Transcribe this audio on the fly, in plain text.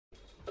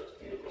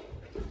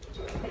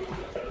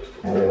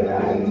Hey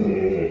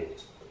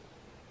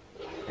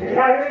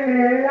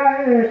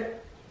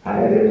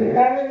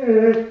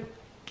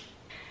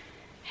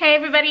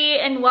everybody,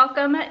 and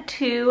welcome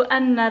to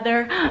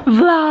another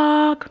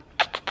vlog.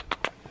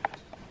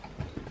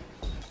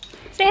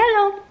 Say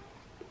hello.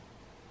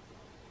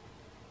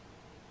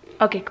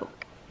 Okay, cool.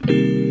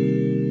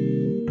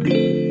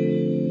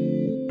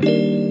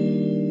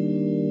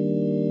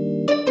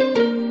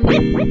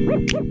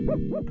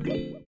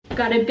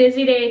 Got a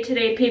busy day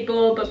today,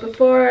 people, but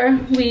before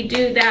we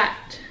do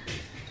that,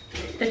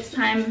 it's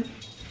time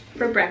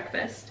for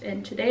breakfast.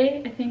 And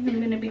today I think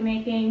I'm gonna be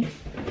making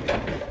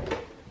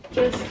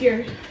just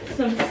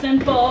some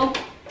simple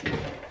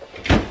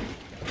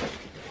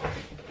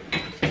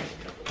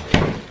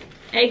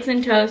eggs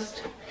and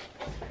toast.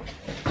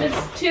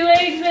 Just 2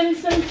 eggs and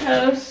some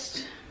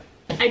toast.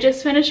 I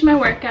just finished my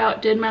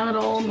workout, did my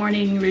little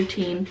morning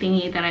routine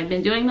thingy that I've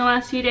been doing the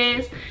last few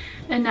days,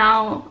 and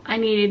now I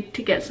needed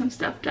to get some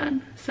stuff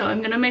done. So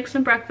I'm gonna make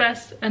some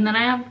breakfast, and then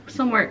I have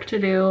some work to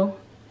do,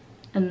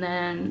 and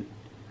then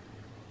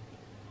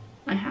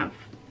I have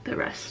the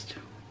rest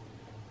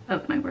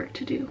of my work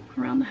to do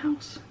around the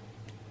house.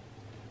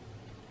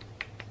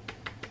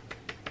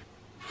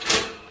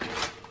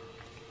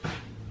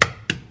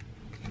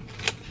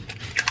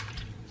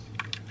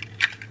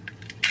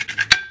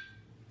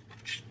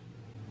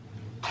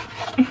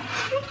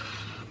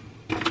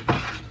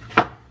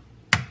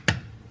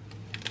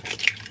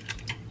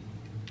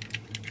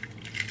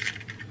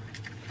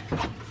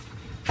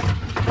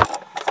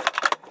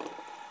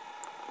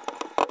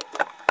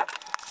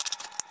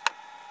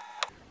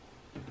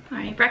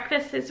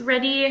 Breakfast is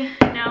ready.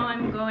 Now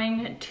I'm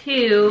going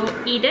to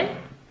eat it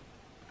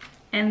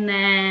and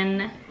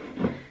then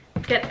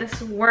get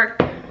this work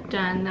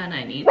done that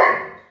I need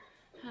to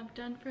have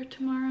done for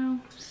tomorrow.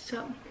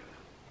 So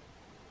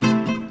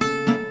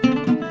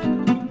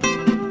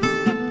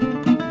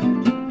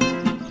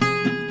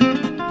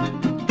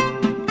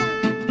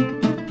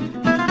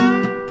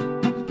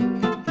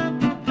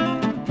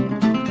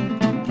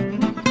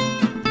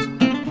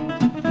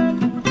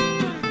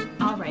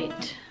all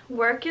right,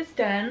 work is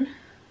done.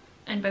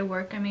 And by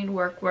work, I mean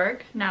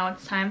work. Now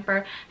it's time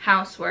for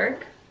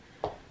housework.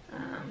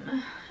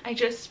 I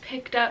just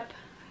picked up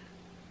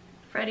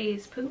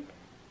Freddie's poop.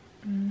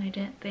 I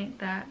didn't think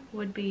that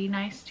would be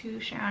nice to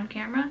share on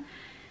camera.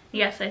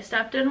 Yes, I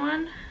stepped in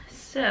one.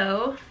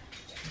 So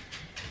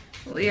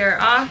we are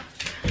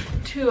off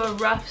to a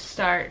rough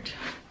start.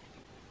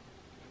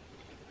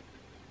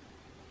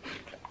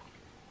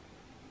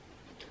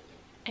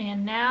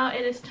 And now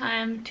it is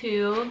time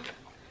to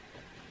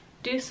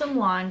do some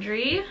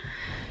laundry.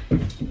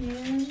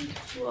 And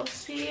we'll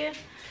see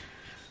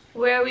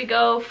where we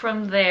go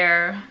from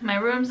there. My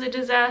room's a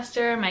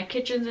disaster, my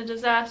kitchen's a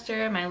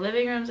disaster, my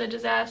living room's a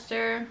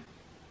disaster.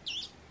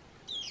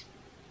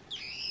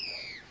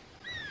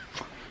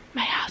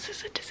 My house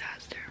is a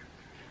disaster.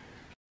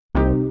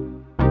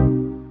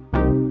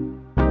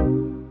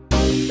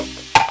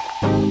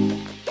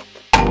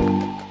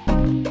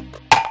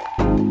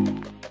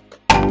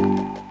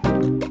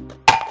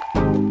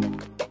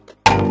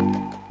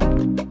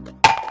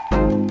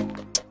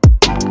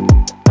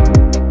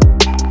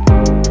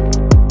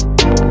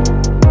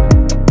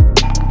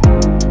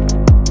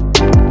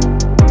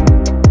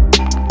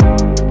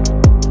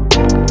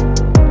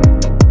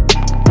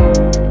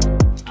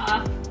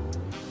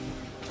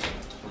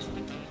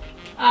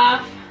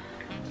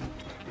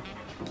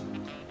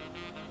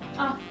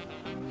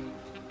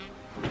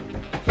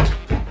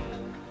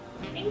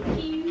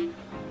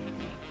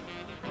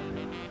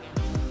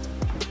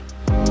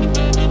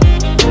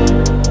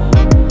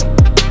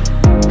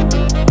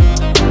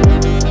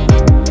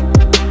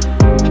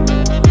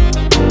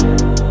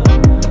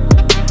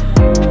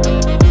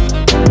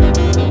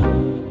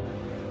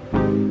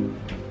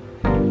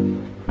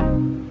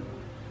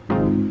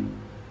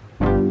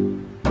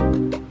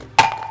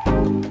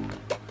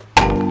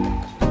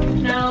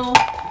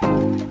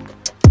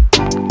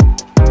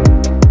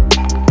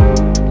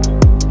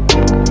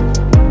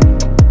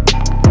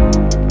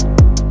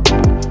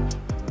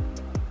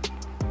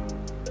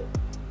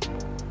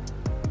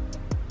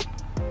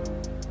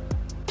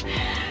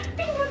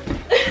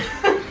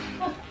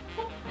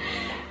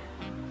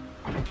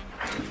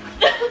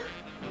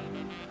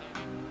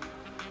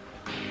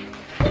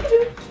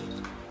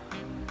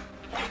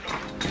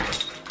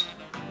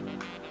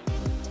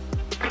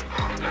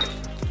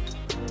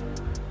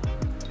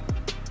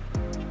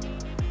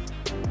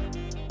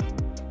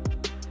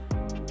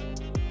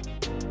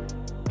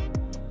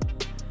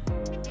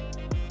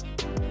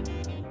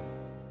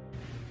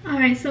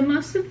 Alright, so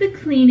most of the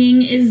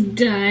cleaning is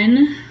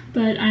done,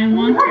 but I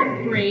want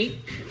a break.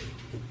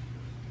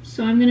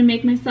 So I'm gonna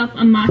make myself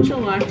a matcha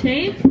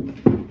latte.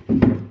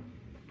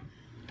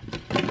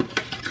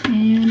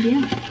 And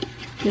yeah,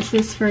 this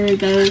is for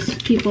those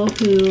people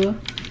who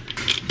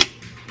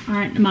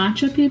aren't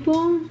matcha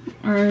people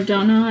or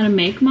don't know how to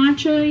make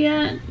matcha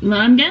yet. But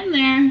I'm getting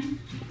there.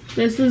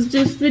 This is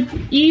just the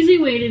easy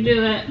way to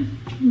do it,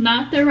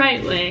 not the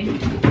right way.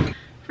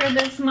 For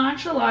this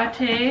matcha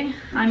latte,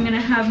 I'm gonna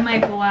have my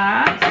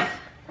glass.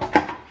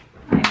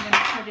 I'm gonna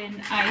put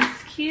in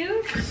ice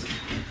cubes.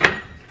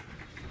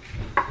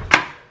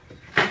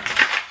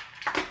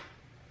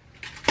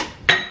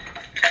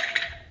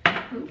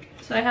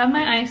 So I have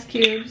my ice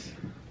cubes.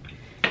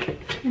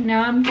 And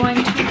now I'm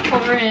going to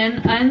pour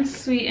in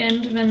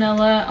unsweetened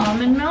vanilla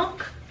almond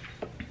milk.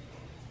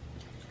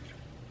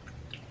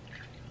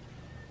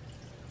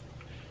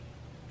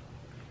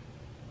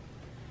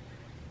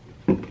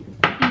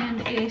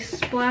 And a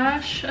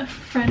splash of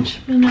French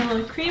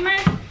vanilla creamer.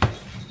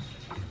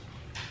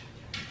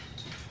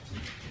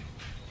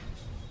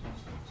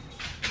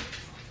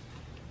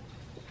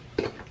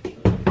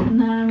 And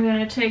then I'm going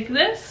to take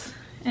this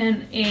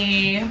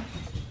in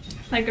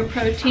like a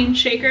protein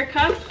shaker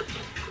cup.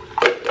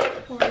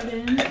 Pour it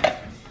in.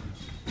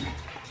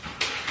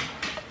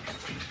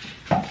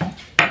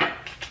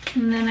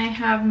 And then I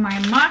have my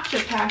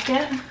matcha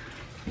packet.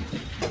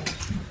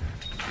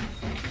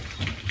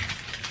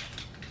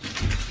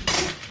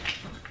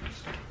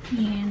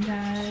 And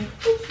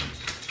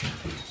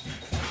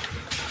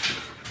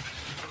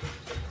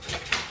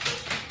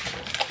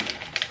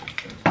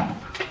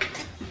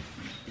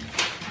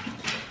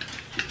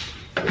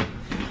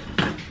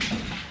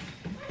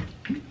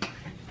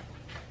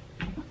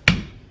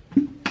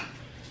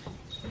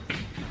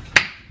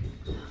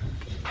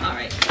all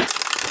right.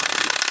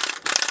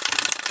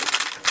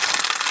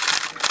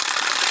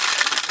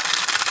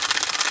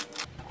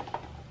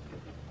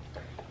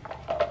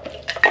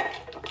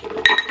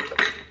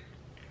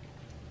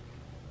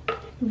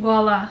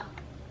 Voila,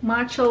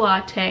 matcha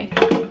latte.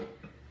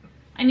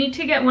 I need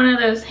to get one of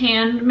those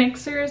hand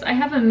mixers. I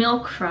have a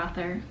milk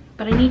frother,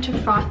 but I need to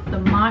froth the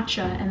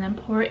matcha and then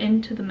pour it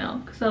into the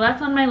milk. So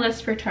that's on my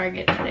list for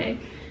Target today,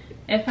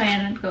 if I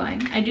end up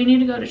going. I do need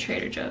to go to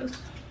Trader Joe's.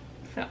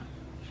 So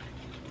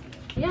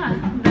yeah,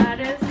 that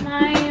is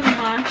my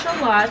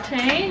matcha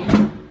latte.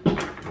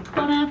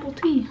 Pineapple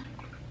tea.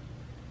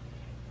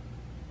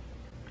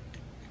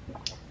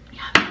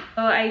 Yeah.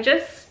 So I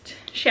just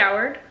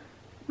showered.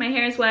 My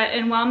hair is wet,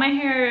 and while my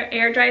hair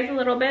air dries a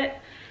little bit,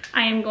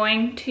 I am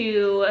going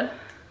to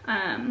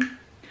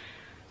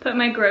put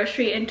my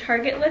grocery and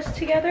Target list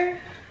together.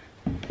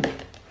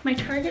 My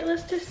Target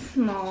list is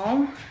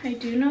small, I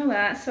do know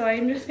that, so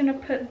I'm just gonna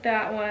put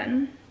that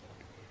one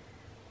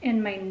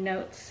in my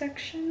notes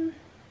section.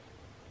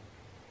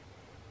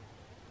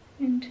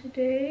 And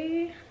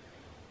today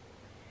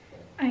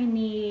I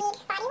need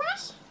body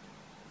wash,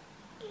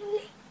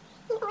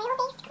 an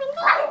oil-based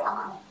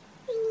cleanser.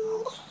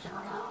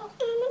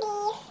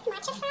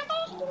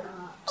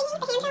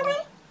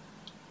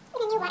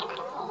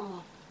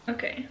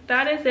 Okay,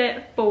 that is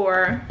it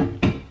for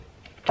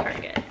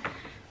Target.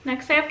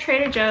 Next I have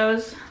Trader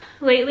Joe's.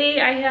 Lately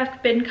I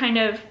have been kind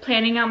of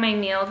planning out my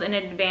meals in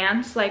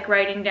advance, like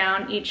writing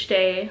down each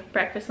day,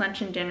 breakfast,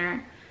 lunch, and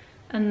dinner.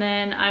 And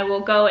then I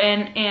will go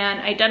in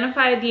and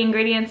identify the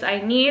ingredients I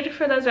need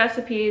for those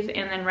recipes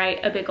and then write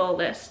a big old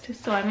list.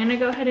 So I'm gonna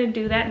go ahead and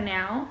do that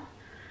now.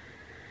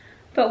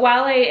 But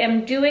while I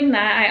am doing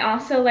that, I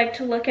also like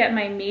to look at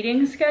my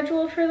meeting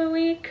schedule for the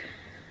week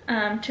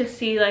to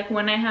see like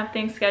when I have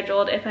things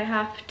scheduled, if I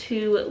have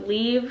to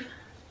leave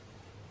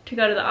to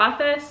go to the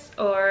office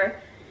or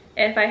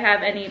if I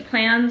have any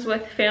plans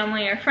with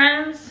family or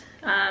friends.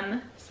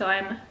 So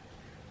I'm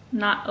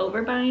not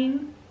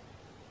overbuying,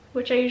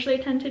 which I usually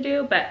tend to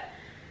do, but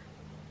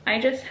I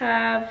just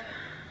have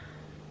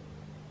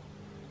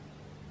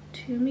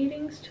 2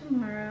 meetings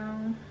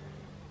tomorrow.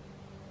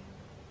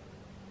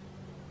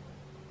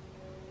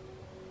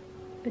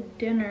 A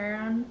dinner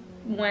on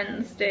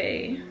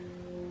Wednesday,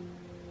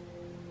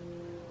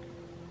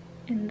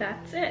 and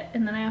that's it.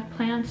 And then I have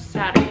plans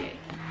Saturday.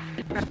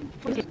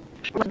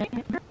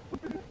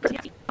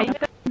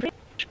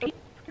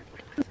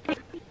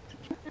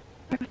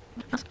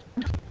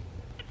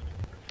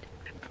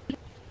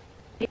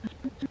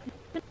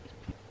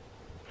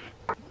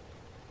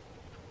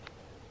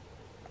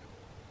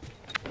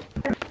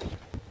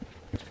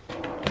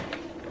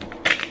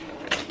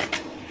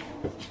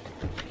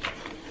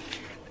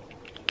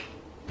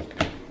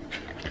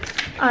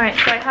 Alright,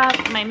 so I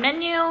have my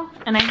menu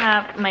and I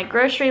have my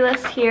grocery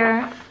list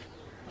here.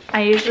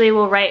 I usually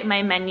will write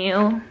my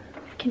menu.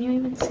 Can you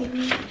even see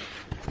me?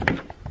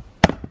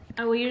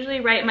 I will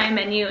usually write my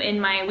menu in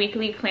my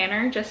weekly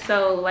planner just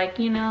so, like,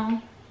 you know,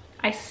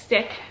 I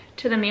stick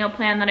to the meal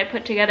plan that I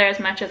put together as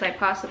much as I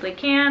possibly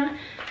can.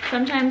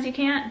 Sometimes you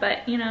can't,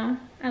 but you know,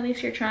 at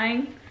least you're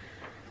trying.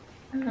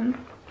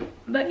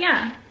 But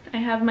yeah, I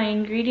have my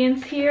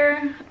ingredients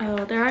here.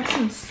 Oh, there are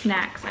some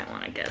snacks I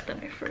want to get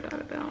that I forgot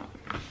about.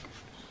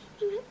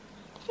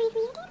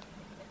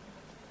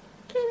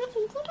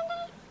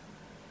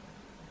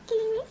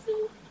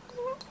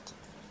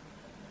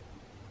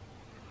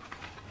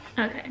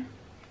 Okay,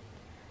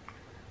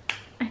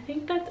 I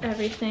think that's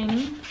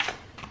everything,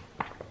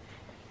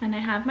 and I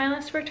have my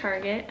list for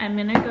Target. I'm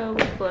gonna go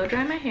blow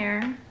dry my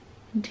hair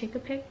and take a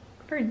pic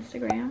for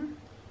Instagram,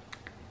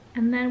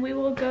 and then we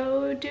will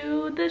go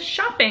do the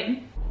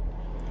shopping.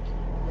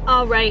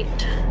 All right,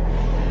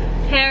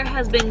 Hair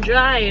has been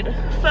dried.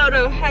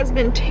 Photo has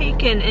been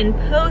taken and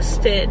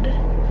posted.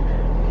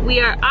 We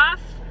are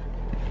off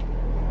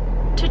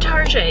to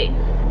Tarjay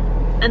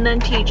and then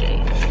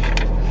TJ.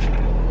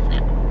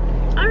 Yeah.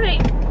 All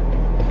right.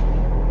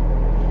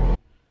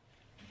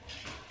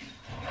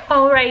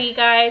 Alrighty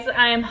guys,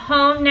 I'm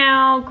home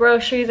now.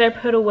 Groceries are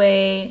put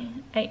away.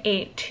 I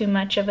ate too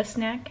much of a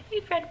snack. Hey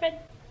Fred.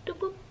 Boop,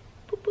 boop,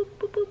 boop, boop,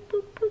 boop, boop,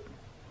 boop, boop.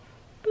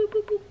 Boop,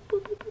 boop, boop,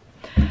 boop, boop, boop.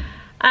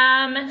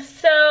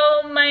 So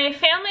my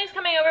family's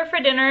coming over for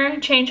dinner.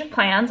 Change of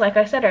plans, like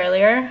I said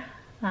earlier.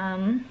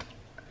 So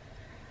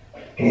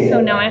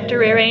now I have to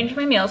rearrange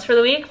my meals for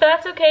the week, but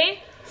that's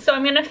okay. So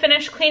I'm gonna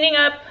finish cleaning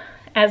up,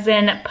 as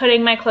in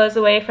putting my clothes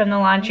away from the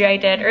laundry I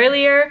did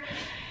earlier,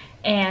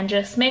 and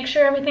just make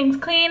sure everything's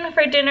clean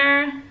for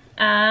dinner.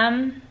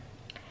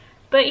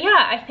 But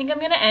yeah, I think I'm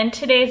gonna end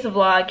today's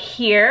vlog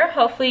here.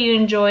 Hopefully you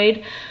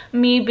enjoyed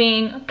me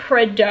being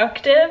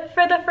productive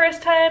for the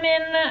first time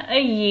in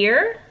a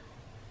year.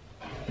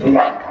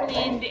 I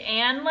cleaned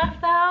and left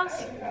the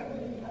house.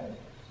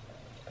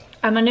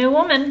 I'm a new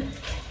woman.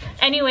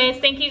 Anyways,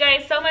 thank you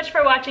guys so much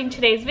for watching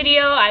today's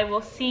video. I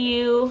will see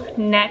you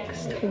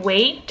next.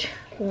 Wait.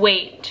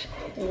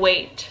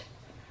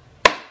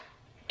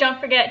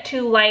 Don't forget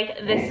to like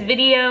this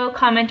video,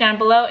 comment down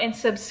below, and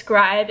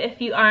subscribe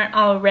if you aren't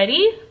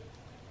already.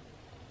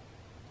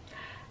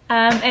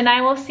 And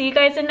I will see you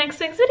guys in next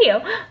week's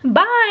video.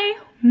 Bye!